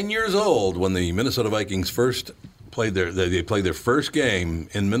 9 years old when the Minnesota Vikings first played their first game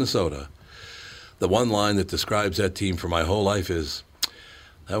in Minnesota. The one line that describes that team for my whole life is,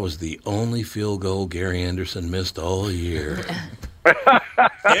 that was the only field goal Gary Anderson missed all year.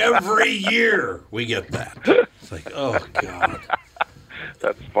 Every year we get that. It's like, oh, God.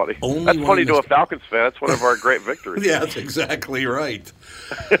 That's funny. That's funny to a Falcons fan. That's one of our great victories. Yeah, that's exactly right.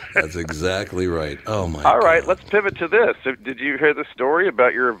 That's exactly right. Oh, my All God. right, let's pivot to this. Did you hear the story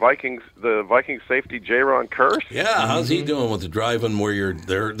about the Vikings safety, Jaron Kearse? Yeah, how's he doing with the driving where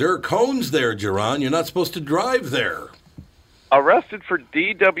there are cones there, Jaron. You're not supposed to drive there. Arrested for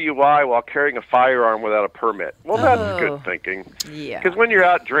DWI while carrying a firearm without a permit. Well, that's good thinking. Yeah. Because when you're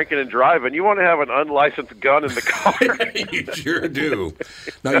out drinking and driving, you want to have an unlicensed gun in the car. You sure do.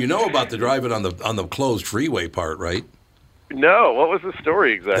 Now, you know about the driving on the closed freeway part, right? No. What was the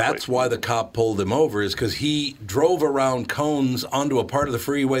story exactly? That's why the cop pulled him over, is because he drove around cones onto a part of the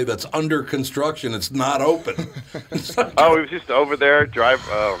freeway that's under construction. It's not open. Oh, he was just over there,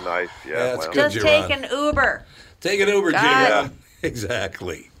 Oh, nice. Yeah, that's good, Just Jaron. take an Uber. Take an Uber, Jaron.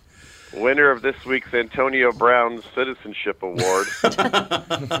 Exactly. Winner of this week's Antonio Brown Citizenship Award.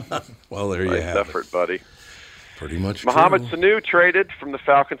 Well, there you nice have effort, buddy. Pretty much Mohamed true. Sanu traded from the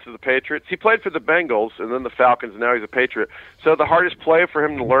Falcons to the Patriots. He played for the Bengals and then the Falcons, and now he's a Patriot. So the hardest play for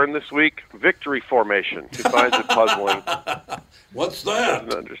him to learn this week, victory formation. He finds it puzzling. What's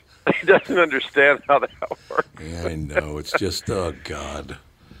that? He doesn't understand how that works. Yeah, I know. It's just, oh, God.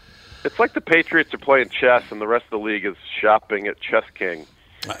 It's like the Patriots are playing chess, and the rest of the league is shopping at Chess King.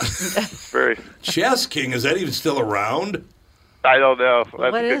 Chess King, is that even still around? I don't know.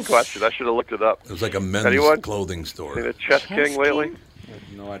 That's a good question. I should have looked it up. It was like a men's clothing store. Seen a Chess King lately? I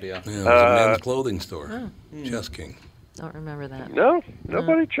have no idea. Yeah, it was a men's clothing store. Chess King. Don't remember that. No,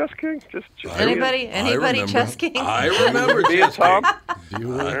 nobody Chess King. Just anybody Chess King? I remember me and Tom.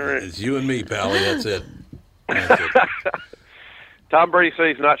 It's you and me, Pally. That's it. Tom Brady said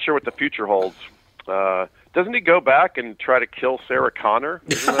he's not sure what the future holds. Doesn't he go back and try to kill Sarah Connor?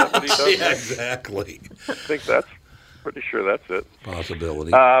 Isn't that what he does? Yeah, exactly. I think pretty sure that's it.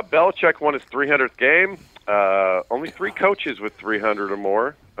 Possibility. Belichick won his 300th game. Only 3 coaches with 300 or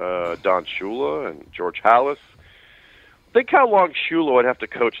more. Don Shula and George Halas. Think how long Shula would have to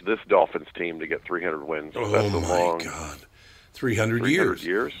coach this Dolphins team to get 300 wins. Oh, that's my God. 300 years.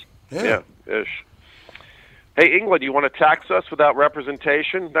 Yeah, ish. Hey, England, you want to tax us without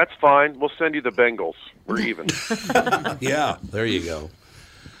representation? That's fine. We'll send you the Bengals. We're even. Yeah, there you go.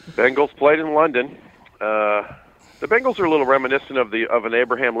 Bengals played in London. The Bengals are a little reminiscent of an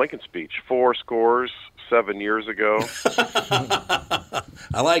Abraham Lincoln speech, 7 years ago.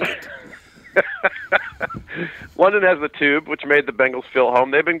 I like it. London has the tube, which made the Bengals feel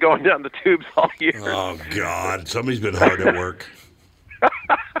home. They've been going down the tubes all year. Oh, God. Somebody's been hard at work.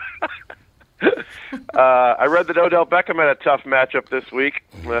 I read that Odell Beckham had a tough matchup this week,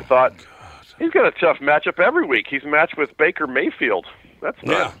 and I thought, he's got a tough matchup every week. He's matched with Baker Mayfield. That's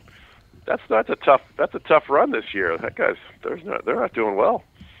a tough run this year. That guy's they're not doing well.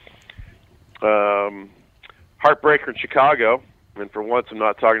 Heartbreaker in Chicago, and for once I'm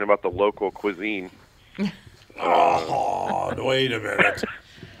not talking about the local cuisine. Oh, wait a minute.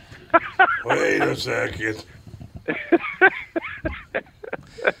 Wait a second.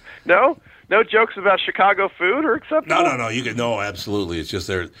 No jokes about Chicago food or acceptable? No. You can absolutely. It's just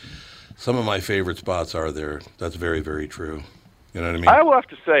there. Some of my favorite spots are there. That's very, very true. You know what I mean? I will have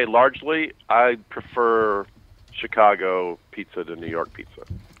to say, largely, I prefer Chicago pizza to New York pizza.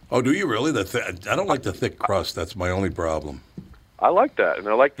 Oh, do you really? I don't like the thick crust. That's my only problem. I like that, and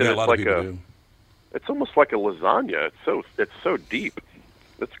I like that Yeah, it's like do. It's almost like a lasagna. It's so deep.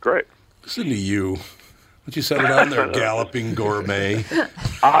 It's great. Listen to you. Would you settle down there, galloping gourmet?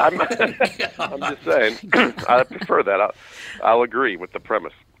 I'm just saying. I prefer that. I'll agree with the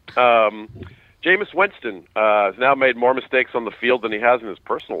premise. Jameis Winston has now made more mistakes on the field than he has in his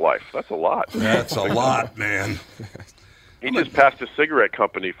personal life. That's a lot. That's a lot, man. He just passed a cigarette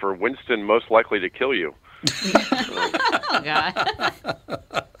company for Winston most likely to kill you. Oh, God.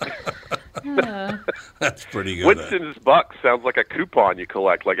 That's pretty good. Winston's buck sounds like a coupon you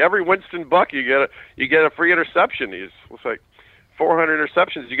collect. Like every Winston buck, you get a free interception. It's like 400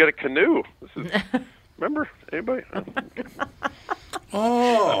 interceptions. You get a canoe. Remember anybody?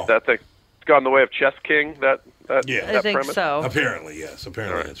 Oh, that thing. It's gone the way of Chess King. That I think premise? so. Apparently, yes.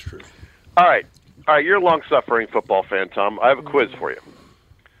 Apparently, that's true. All right. You're a long-suffering football fan, Tom. I have a quiz for you.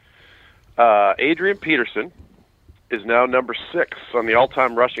 Adrian Peterson is now number 6 on the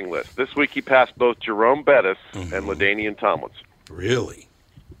all-time rushing list. This week he passed both Jerome Bettis and LaDainian Tomlinson. Really?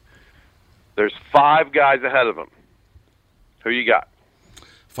 There's 5 guys ahead of him. Who you got?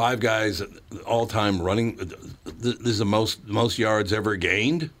 5 guys all-time running. This is the most yards ever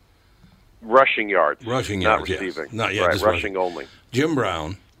gained? Rushing yards. Rushing not yards, receiving. Yes. Not yet. Right, just rushing only. Jim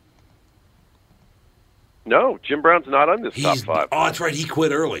Brown. No, Jim Brown's not on this top 5. Oh, that's right. He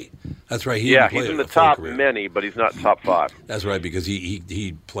quit early. That's right. He's in the top many, but he's not top 5. That's right, because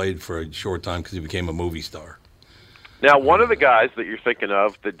he played for a short time because he became a movie star. Now, one of the guys that you're thinking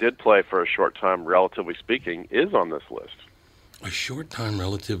of that did play for a short time, relatively speaking, is on this list. A short time,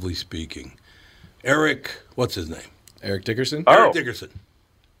 relatively speaking. Eric, what's his name? Eric Dickerson? Eric Dickerson.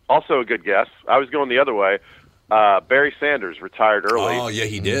 Also a good guess. I was going the other way. Barry Sanders retired early. Oh, yeah,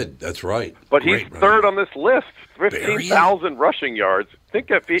 he did. That's right. But he's third on this list. 15,000 rushing yards. Think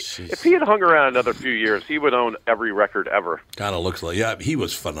if he had hung around another few years, he would own every record ever. Kind of looks like, yeah, he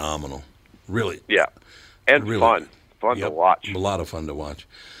was phenomenal. Really. Yeah. And really fun. Fun to watch. A lot of fun to watch.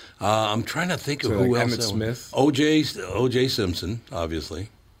 I'm trying to think of who else. Emmitt Smith? O.J. Simpson, obviously.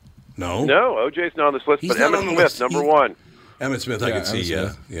 No, O.J.'s not on this list, but Emmitt Smith, number 1. Emmitt Smith, I can see,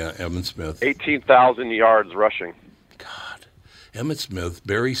 yeah. Yeah, Emmitt Smith. 18,000 yards rushing. God. Emmitt Smith,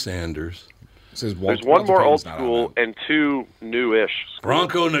 Barry Sanders. There's one more old school and 2 new-ish.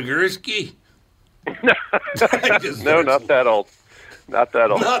 Bronco Nagurski? No, not that old. Not that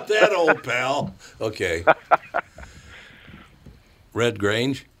old. Not that old, pal. Okay. Red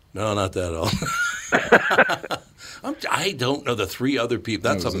Grange? No, not that old. I don't know the 3 other people.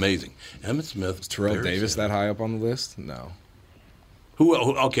 That's amazing. Emmitt Smith. Is Terrell Davis that high up on the list? No. Who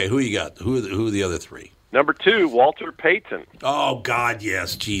you got? Who are the other 3? Number 2, Walter Payton. Oh, God,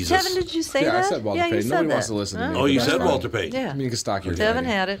 yes, Jesus. Tevin, did you say that? I said Walter Payton. Nobody wants to listen to me. Oh, you said Walter Payton. Yeah. I mean, you can stock your Tevin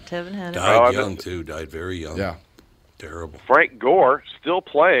had it. Died young, too. Died very young. Yeah. Terrible. Frank Gore, still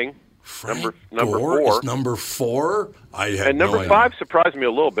playing. Frank number Gore 4. Is number 4? I had and number 5 surprised me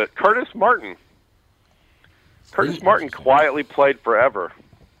a little bit. Curtis Martin. Curtis Martin quietly played forever.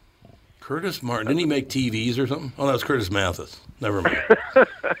 Curtis Martin. Didn't he make TVs or something? Oh, that was Curtis Mathis. Never mind.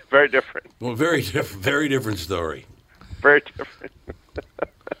 Very different. Well, very different story. Very different.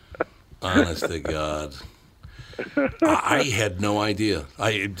 Honest to God. I had no idea.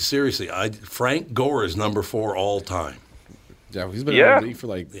 Seriously, Frank Gore is number 4 all time. Yeah, he's been in the league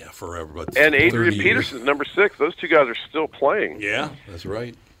for forever. But and Adrian Peterson's number 6. Those 2 guys are still playing. Yeah, that's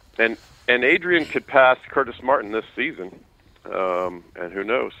right. And Adrian could pass Curtis Martin this season. And who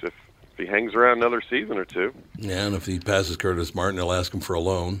knows if he hangs around another season or 2. Yeah, and if he passes Curtis Martin, he'll ask him for a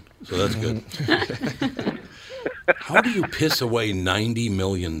loan. So that's good. How do you piss away $90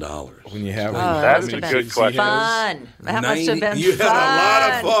 million? When you have that is a good question. Fun. That must have been you fun.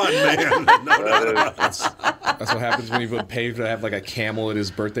 had a lot of fun, man. That's what happens when you pay to have like a camel at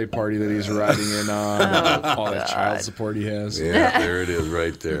his birthday party that he's riding in on. All that child support he has. Yeah, there it is,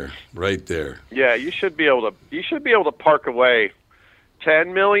 right there, right there. Yeah, you should be able to park away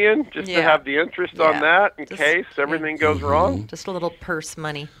 $10 million just to have the interest on that in case everything goes wrong. Just a little purse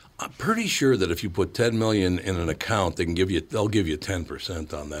money. I'm pretty sure that if you put $10 million in an account, they'll give you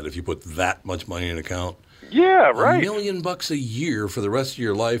 10% on that. If you put that much money in an account, yeah, right, $1 million a year for the rest of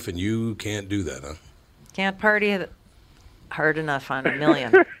your life, and you can't do that, huh? Can't party hard enough on $1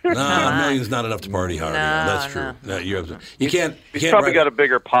 million. No, $1 million's not enough to party hard. That's true. No, you can't. He's probably got a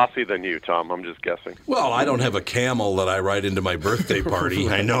bigger posse than you, Tom. I'm just guessing. Well, I don't have a camel that I ride into my birthday party.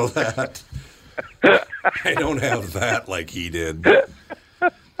 I know that. I don't have that like he did.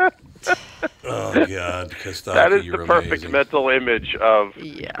 Oh, God. Kostaki, that is the perfect amazing. mental image of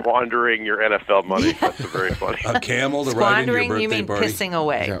squandering your NFL money. That's very funny. A camel to ride into your birthday you mean party? pissing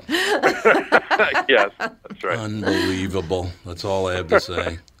away. Yes, that's right. Unbelievable. That's all I have to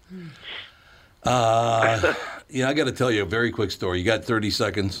say. Yeah, I got to tell you a very quick story. You got 30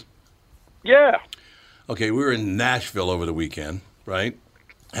 seconds? Yeah. Okay, we were in Nashville over the weekend, right?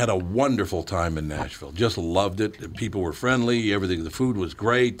 Had a wonderful time in Nashville. Just loved it. People were friendly. Everything. The food was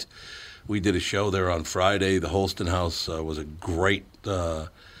great. We did a show there on Friday. The Holston House was a great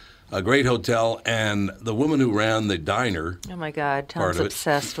hotel. And the woman who ran the diner. Oh my God, Tom's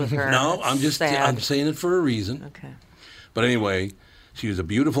obsessed with her. No, I'm saying it for a reason. Okay. But anyway, she was a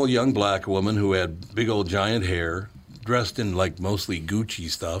beautiful young black woman who had big old giant hair, dressed in like mostly Gucci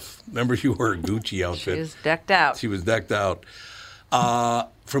stuff. Remember, she wore a Gucci outfit. She was decked out. She was decked out.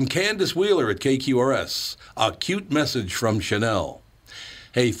 From Candace Wheeler at KQRS, a cute message from Chanel.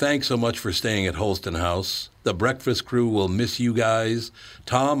 Hey, thanks so much for staying at Holston House. The breakfast crew will miss you guys.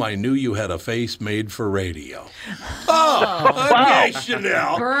 Tom, I knew you had a face made for radio. Okay,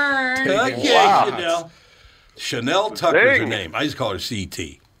 Chanel. Burn. Okay, Chanel. Chanel Tucker's her name. I just call her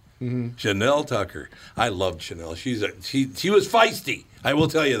CT. Mm-hmm. Chanel Tucker. I loved Chanel. She was feisty. I will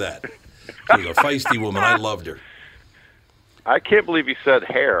tell you that. She was a feisty woman. I loved her. I can't believe you said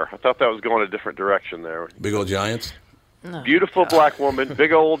hair. I thought that was going a different direction there. Big old giants? No. Beautiful black woman,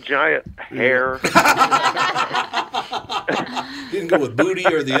 big old giant hair. Didn't go with booty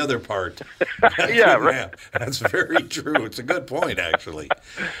or the other part. Yeah, right. That's very true. It's a good point, actually.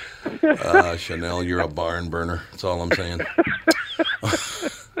 Chanel, you're a barn burner. That's all I'm saying.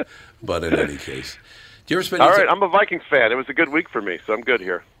 But in any case. Do you ever spend... All right, I'm a Vikings fan. It was a good week for me, so I'm good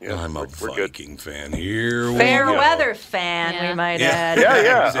here. Yeah, I'm a Viking fan. Here we Fair go. weather fan, we might add.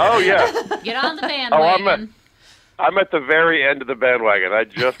 Yeah. Exactly. Oh, yeah. Get on the bandwagon. I'm at the very end of the bandwagon. I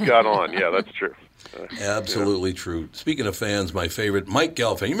just got on. Yeah, that's true. Absolutely true. Speaking of fans, my favorite, Mike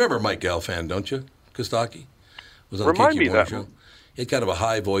Gelfand. You remember Mike Gelfand, don't you, Kostaki? Was on Remind the me KQ of Morning that Show. one. He had kind of a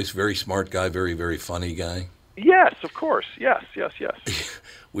high voice, very smart guy, very, very funny guy. Yes, of course. Yes.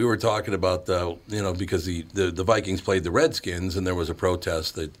 We were talking about because the Vikings played the Redskins, and there was a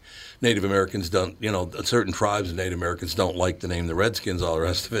protest that Native Americans don't, certain tribes of Native Americans don't like the name the Redskins, all the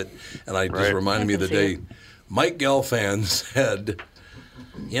rest of it. And just reminded me of the day Mike Gelfand said,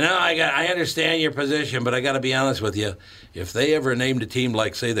 I understand your position, but I got to be honest with you. If they ever named a team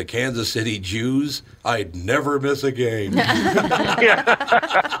like, say, the Kansas City Jews, I'd never miss a game.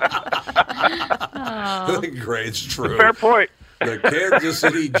 Great, it's true. Fair point. The Kansas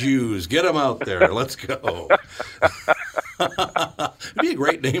City Jews. Get them out there. Let's go. It'd be a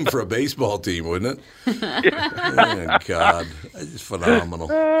great name for a baseball team, wouldn't it? Oh, God. It's phenomenal.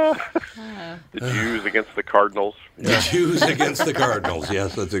 The Jews against the Cardinals. The Jews against the Cardinals.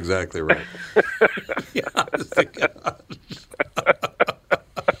 Yes, that's exactly right.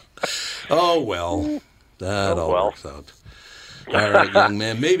 Oh, well. That all works out. All right, young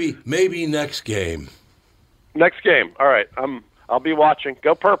man. Maybe next game. Next game. All right. I'll be watching.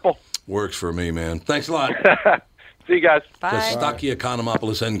 Go Purple. Works for me, man. Thanks a lot. See you guys. Bye. Kostaki,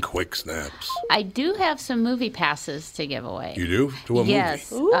 Economopoulos, and Quick Snaps. I do have some movie passes to give away. You do? To a movie? Yes.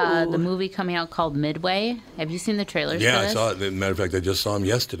 The movie coming out called Midway. Have you seen the trailers for this? Yeah, I saw it. As a matter of fact, I just saw him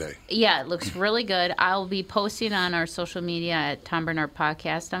yesterday. Yeah, it looks really good. I'll be posting on our social media at Tom Bernard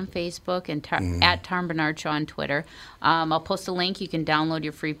Podcast on Facebook and at Tom Bernard Show on Twitter. I'll post a link. You can download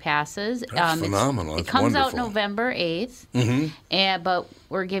your free passes. That's phenomenal. It comes out November 8th, but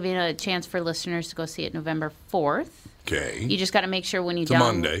we're giving a chance for listeners to go see it November 4th. Okay. You just got to make sure when you It's a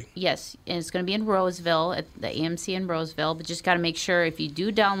Monday. Yes, and it's going to be in Roseville at the AMC in Roseville. But just got to make sure if you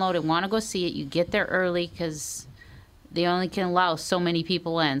do download and want to go see it, you get there early because they only can allow so many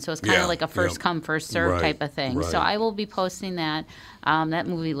people in. So it's kind of like a first come, first serve type of thing. Right. So I will be posting that. That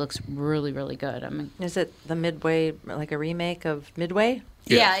movie looks really, really good. Is it the Midway, like a remake of Midway?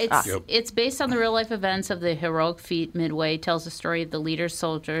 Yeah, it's based on the real life events of the heroic feat Midway. Tells the story of the leaders,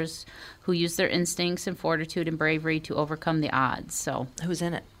 soldiers who use their instincts and fortitude and bravery to overcome the odds. So who's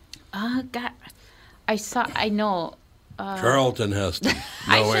in it? God, I know. Charlton Heston.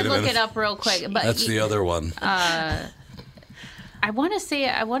 I should look it up real quick. But that's the other one. I want to say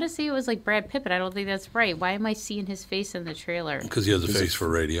it was like Brad Pitt, but I don't think that's right. Why am I seeing his face in the trailer? Because he has a face for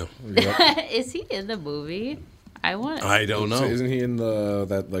radio. Is he in the movie? I don't know. So isn't he in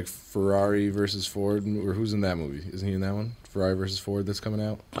that Ferrari versus Ford, or who's in that movie? Isn't he in that one? Ferrari versus Ford that's coming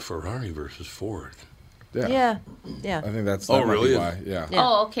out. Ferrari versus Ford. Yeah. I think that's. Oh, really? Why. Yeah.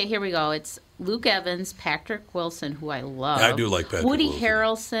 Oh, okay. Here we go. It's Luke Evans, Patrick Wilson, who I love. I do like Patrick Woody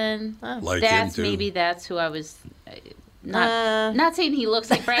Wilson. Harrelson. Like him too. Maybe that's who I was. Not saying he looks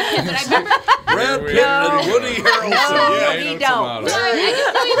like Brad Pitt, but I remember Brad Pitt and Woody Harrelson. No, he don't.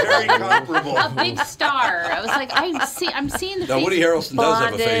 Very comparable. a big star. I was like, I'm seeing the Now, face. Woody Harrelson does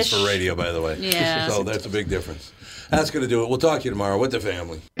have a face Blondish. for radio, by the way. Yeah. So that's a big difference. That's going to do it. We'll talk to you tomorrow with the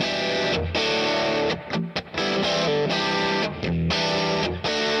family.